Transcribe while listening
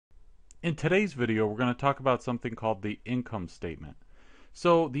In today's video, we're going to talk about something called the income statement.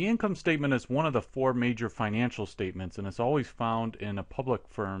 So the income statement is one of the four major financial statements, and it's always found in a public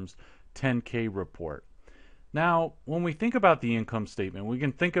firm's 10K report. Now, when we think about the income statement, we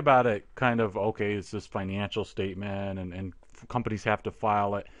can think about it kind of, okay, it's this financial statement and companies have to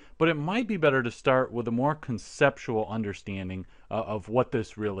file it, but it might be better to start with a more conceptual understanding of what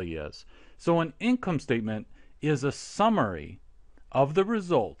this really is. So an income statement is a summary of the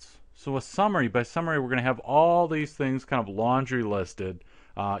results. So a summary, by summary, we're going to have all these things kind of laundry listed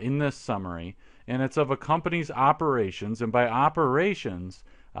in this summary, and it's of a company's operations. And by operations,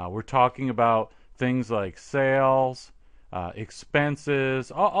 we're talking about things like sales,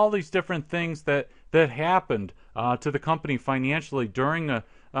 expenses, all these different things that happened to the company financially during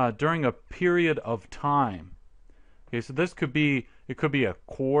a period of time. Okay, so this could be a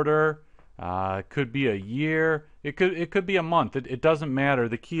quarter. It could be a year. It could be a month. It doesn't matter.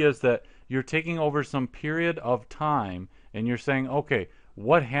 The key is that you're taking over some period of time and you're saying, okay,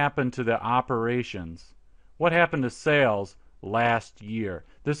 what happened to the operations? What happened to sales last year?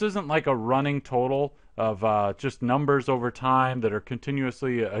 This isn't like a running total of just numbers over time that are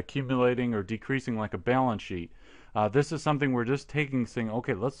continuously accumulating or decreasing like a balance sheet. This is something we're just taking, saying,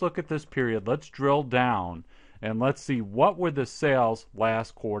 okay, let's look at this period. Let's drill down. And let's see, what were the sales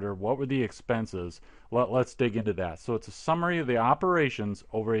last quarter? What were the expenses? Let's dig into that. So it's a summary of the operations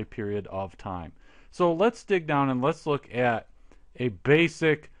over a period of time. So let's dig down and let's look at a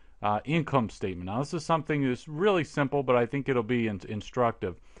basic income statement. Now this is something that's really simple, but I think it'll be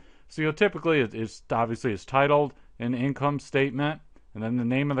instructive. So typically it's obviously it's titled an income statement and then the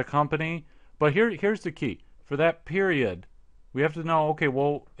name of the company. But here's the key. For that period, we have to know, okay,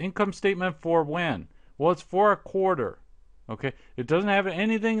 well, income statement for when? Well, it's for a quarter. Okay, it doesn't have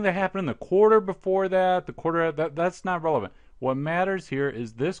anything that happened in the quarter before that. That's not relevant. What matters here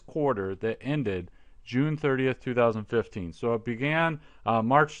is this quarter that ended June 30th, 2015. So it began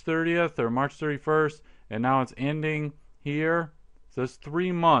March 30th or March 31st, and now it's ending here. So it's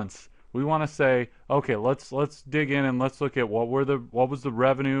 3 months. We want to say, okay, let's dig in and let's look at what was the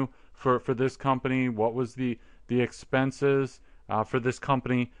revenue for this company, what was the expenses for this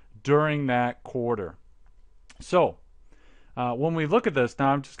company during that quarter. So when we look at this,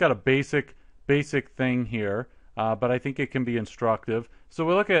 now I've just got a basic thing here, but I think it can be instructive. So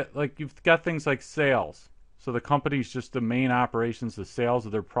we look at, like, you've got things like sales. So the company's just the main operations, the sales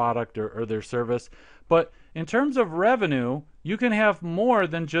of their product or their service. But in terms of revenue, you can have more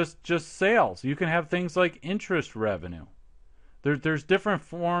than just sales. You can have things like interest revenue. There's different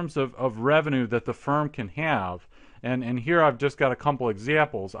forms of revenue that the firm can have. And here I've just got a couple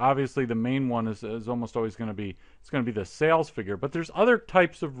examples. Obviously, the main one is almost always going to be the sales figure, but there's other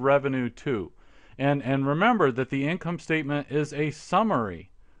types of revenue too. And remember that the income statement is a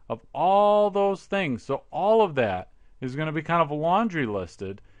summary of all those things. So all of that is going to be kind of laundry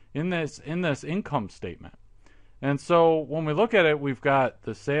listed in this income statement. And so when we look at it, we've got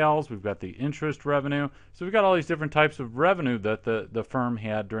the sales, we've got the interest revenue. So we've got all these different types of revenue that the firm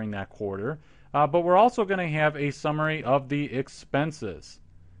had during that quarter. But we're also going to have a summary of the expenses.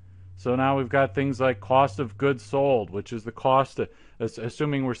 So now we've got things like cost of goods sold, which is the cost,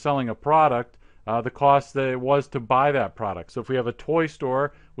 assuming we're selling a product, the cost that it was to buy that product. So if we have a toy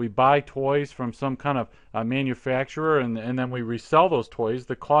store, we buy toys from some kind of manufacturer and then we resell those toys.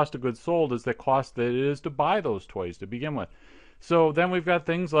 The cost of goods sold is the cost that it is to buy those toys to begin with. So then we've got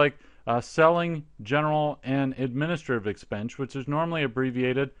things like selling, general, and administrative expense, which is normally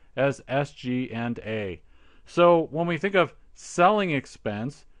abbreviated as SG&A. So when we think of selling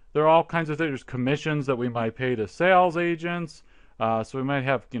expense, there are all kinds of things. There's commissions that we might pay to sales agents. So we might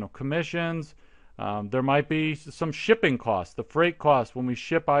have, commissions. There might be some shipping costs, the freight costs when we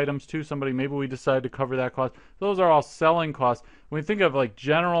ship items to somebody. Maybe we decide to cover that cost. Those are all selling costs. When we think of like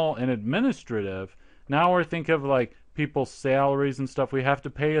general and administrative, now we're thinking of like people's salaries and stuff. We have to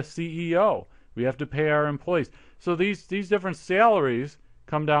pay a CEO. We have to pay our employees. So these different salaries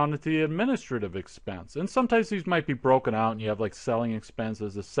come down to the administrative expense. And sometimes these might be broken out and you have like selling expense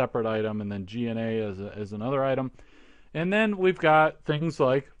as a separate item and then G&A as another item. And then we've got things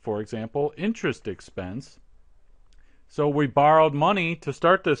like, for example, interest expense. So we borrowed money to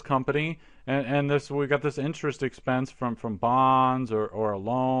start this company, and we got this interest expense from bonds or a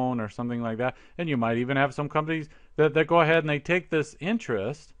loan or something like that. And you might even have some companies that go ahead and they take this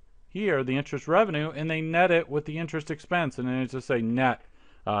interest here, the interest revenue, and they net it with the interest expense, and then it's just a net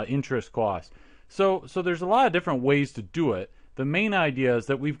interest cost. So there's a lot of different ways to do it. The main idea is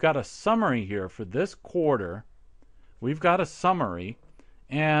that we've got a summary here for this quarter. We've got a summary,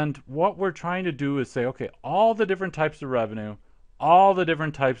 and what we're trying to do is say, okay, all the different types of revenue, all the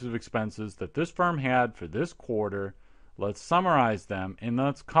different types of expenses that this firm had for this quarter. Let's summarize them, and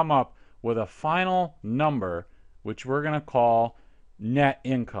let's come up with a final number, which we're going to call net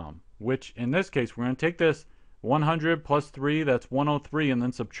income, which in this case, we're going to take this 100 plus 3, that's 103, and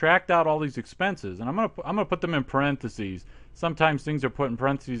then subtract out all these expenses. And I'm going to put them in parentheses. Sometimes things are put in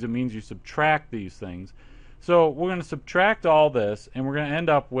parentheses. It means you subtract these things. So we're going to subtract all this, and we're going to end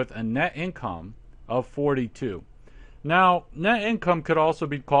up with a net income of 42. Now, net income could also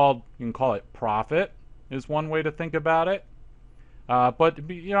be called, you can call it profit, is one way to think about it. But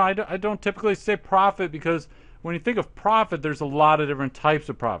I don't typically say profit, because when you think of profit, there's a lot of different types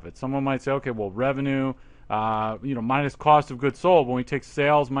of profit. Someone might say, okay, well, revenue, minus cost of goods sold. When we take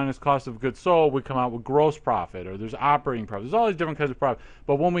sales minus cost of goods sold, we come out with gross profit, or there's operating profit. There's all these different kinds of profit.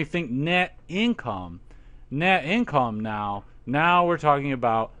 But when we think net income now we're talking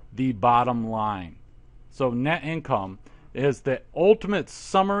about the bottom line. So net income is the ultimate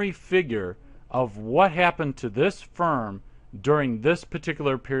summary figure of what happened to this firm during this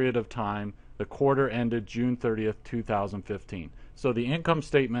particular period of time. The quarter ended June 30th, 2015. So the income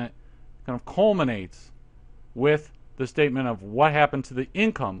statement kind of culminates with the statement of what happened to the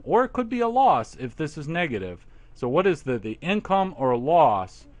income, or it could be a loss if this is negative. So what is the income or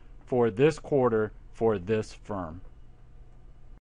loss for this quarter for this firm?